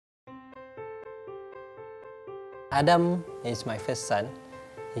Adam is my first son.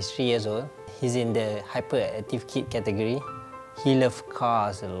 He's 3 years old. He's in the hyperactive kid category. He loves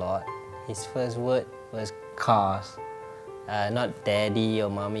cars a lot. His first word was cars. Not daddy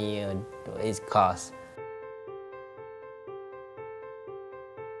or mommy, it's cars.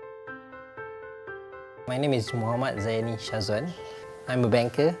 My name is Muhammad Zaini Shazwan. I'm a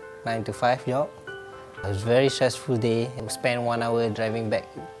banker, 9 to 5 job. It was a very stressful day. I spent 1 hour driving back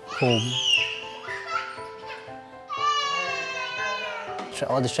home.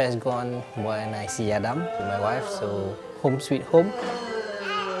 All the stress gone when I see Adam with my wife, so home sweet home.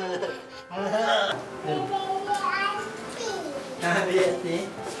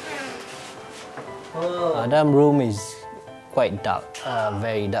 Adam's room is quite dark,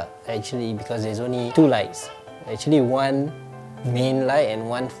 very dark actually, because there's only 2 lights. Actually 1 main light and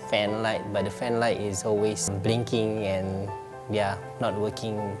 1 fan light, but the fan light is always blinking and yeah, not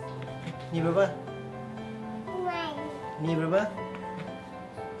working. Ni berapa? Ni berapa?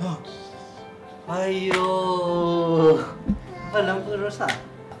 Oh. Ayo, apa lampu rosak?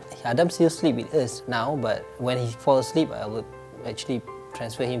 Adam still sleep with us now, but when he falls asleep, I will actually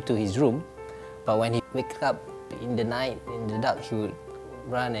transfer him to his room. But when he wakes up in the night, in the dark, he would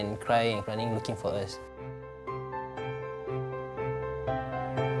run and cry and running looking for us.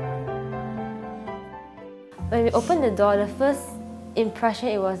 When we opened the door, the first impression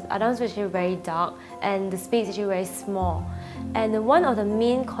Adam's was actually very dark and the space is actually very small. And one of the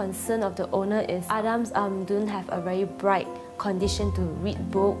main concerns of the owner is Adam's don't have a very bright condition to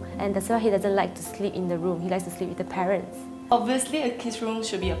read book, and that's why he doesn't like to sleep in the room. He likes to sleep with the parents. Obviously, a kids' room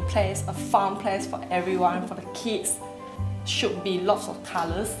should be a place, a fun place for everyone, for the kids. Should be lots of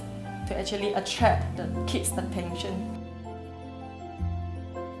colors to actually attract the kids' attention.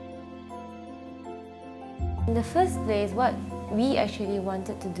 In the first place, what we actually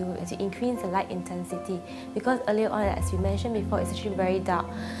wanted to do is to increase the light intensity, because earlier on, as we mentioned before, it's actually very dark.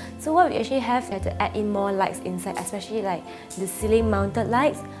 So what we actually have to add in more lights inside, especially like the ceiling mounted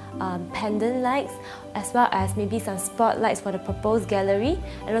lights, pendant lights, as well as maybe some spotlights for the proposed gallery,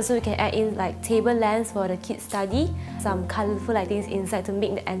 and also we can add in like table lamps for the kids' study, some colourful lightings inside to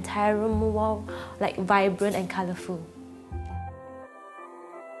make the entire room more like vibrant and colourful.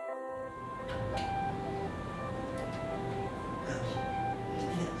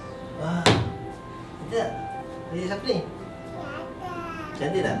 Wah, cantik tak? Ini siapa ni?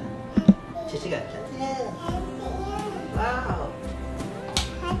 Cantik tak? Cici kan? Cantik. Wow.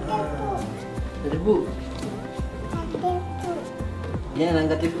 Ada debu. Jangan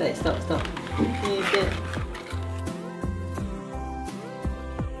angkat tip light. Stop. Okay.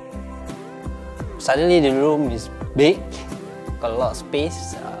 Suddenly the room is big, got a lot of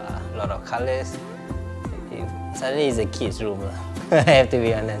space, a lot of colours. Suddenly it's a kid's room lah. I have to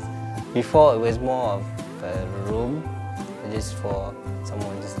be honest. Before it was more of a room just for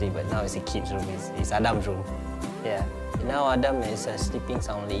someone to sleep, but now it's a kid's room. It's Adam's room. Yeah. Now Adam is sleeping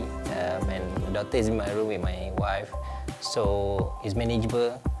soundly, and my daughter is in my room with my wife, so it's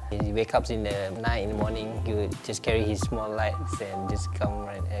manageable. He wakes up in the night, in the morning, he would just carry his small lights and just come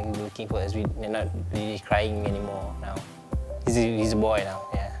right and looking for us. We're not really crying anymore now. He's a boy now.